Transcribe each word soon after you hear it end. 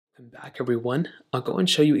Welcome back, everyone. I'll go and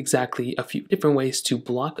show you exactly a few different ways to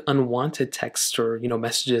block unwanted text or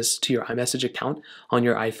messages to your iMessage account on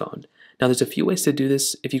your iPhone. Now, there's a few ways to do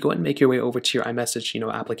this. If you go ahead and make your way over to your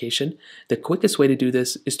iMessage application, the quickest way to do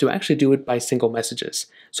this is to actually do it by single messages.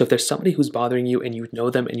 So if there's somebody who's bothering you and you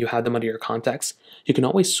know them and you have them under your contacts, you can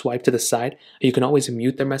always swipe to the side. You can always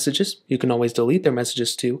mute their messages. You can always delete their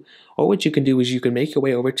messages too. Or what you can do is you can make your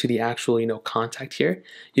way over to the actual contact here.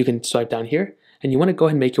 You can swipe down here, and you want to go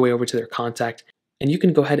ahead and make your way over to their contact, and you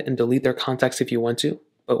can go ahead and delete their contacts if you want to.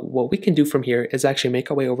 But what we can do from here is actually make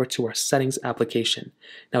our way over to our settings application.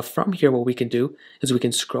 Now from here, what we can do is we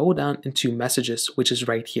can scroll down into messages, which is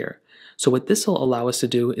right here. So what this will allow us to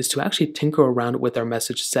do is to actually tinker around with our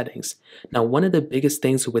message settings. Now, one of the biggest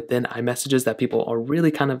things within iMessages that people are really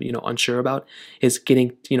kind of unsure about is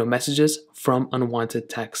getting messages from unwanted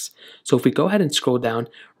texts. So if we go ahead and scroll down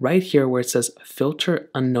right here where it says filter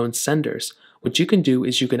unknown senders, what you can do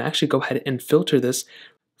is you can actually go ahead and filter this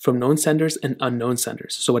from known senders and unknown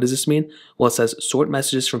senders. So what does this mean? Well, it says sort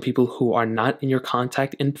messages from people who are not in your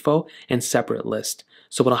contact info and separate list.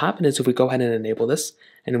 So what'll happen is if we go ahead and enable this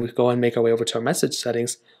and we go ahead and make our way over to our message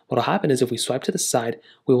settings, what'll happen is if we swipe to the side,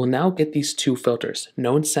 we will now get these two filters,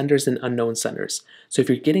 known senders and unknown senders. So if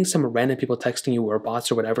you're getting some random people texting you or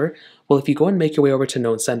bots or whatever, well, if you go and make your way over to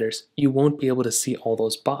known senders, you won't be able to see all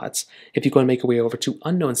those bots. If you go and make your way over to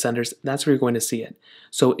unknown senders, that's where you're going to see it.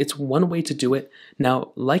 So it's one way to do it.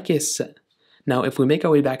 Now, like I said, if we make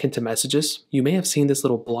our way back into messages, you may have seen this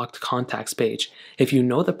little blocked contacts page. If you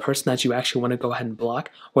know the person that you actually want to go ahead and block,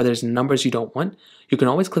 or there's numbers you don't want, you can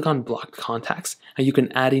always click on blocked contacts and you can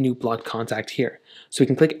add a new blocked contact here. So we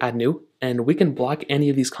can click add new and we can block any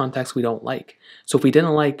of these contacts we don't like. So if we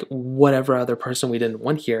didn't like whatever other person we didn't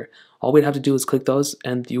want here, all we'd have to do is click those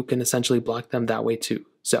and you can essentially block them that way too.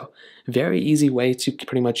 So very easy way to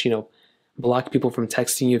pretty much, block people from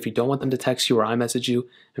texting you if you don't want them to text you or iMessage you.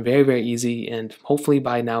 Very, very easy, and hopefully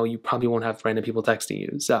by now you probably won't have random people texting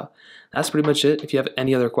you. So that's pretty much it. If you have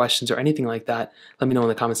any other questions or anything like that, let me know in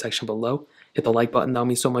the comment section below. Hit the like button, that would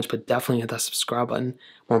mean so much, but definitely hit that subscribe button.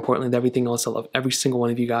 More importantly than everything else, I love every single one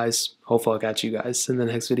of you guys. Hopefully I'll catch you guys in the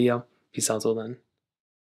next video. Peace out till then.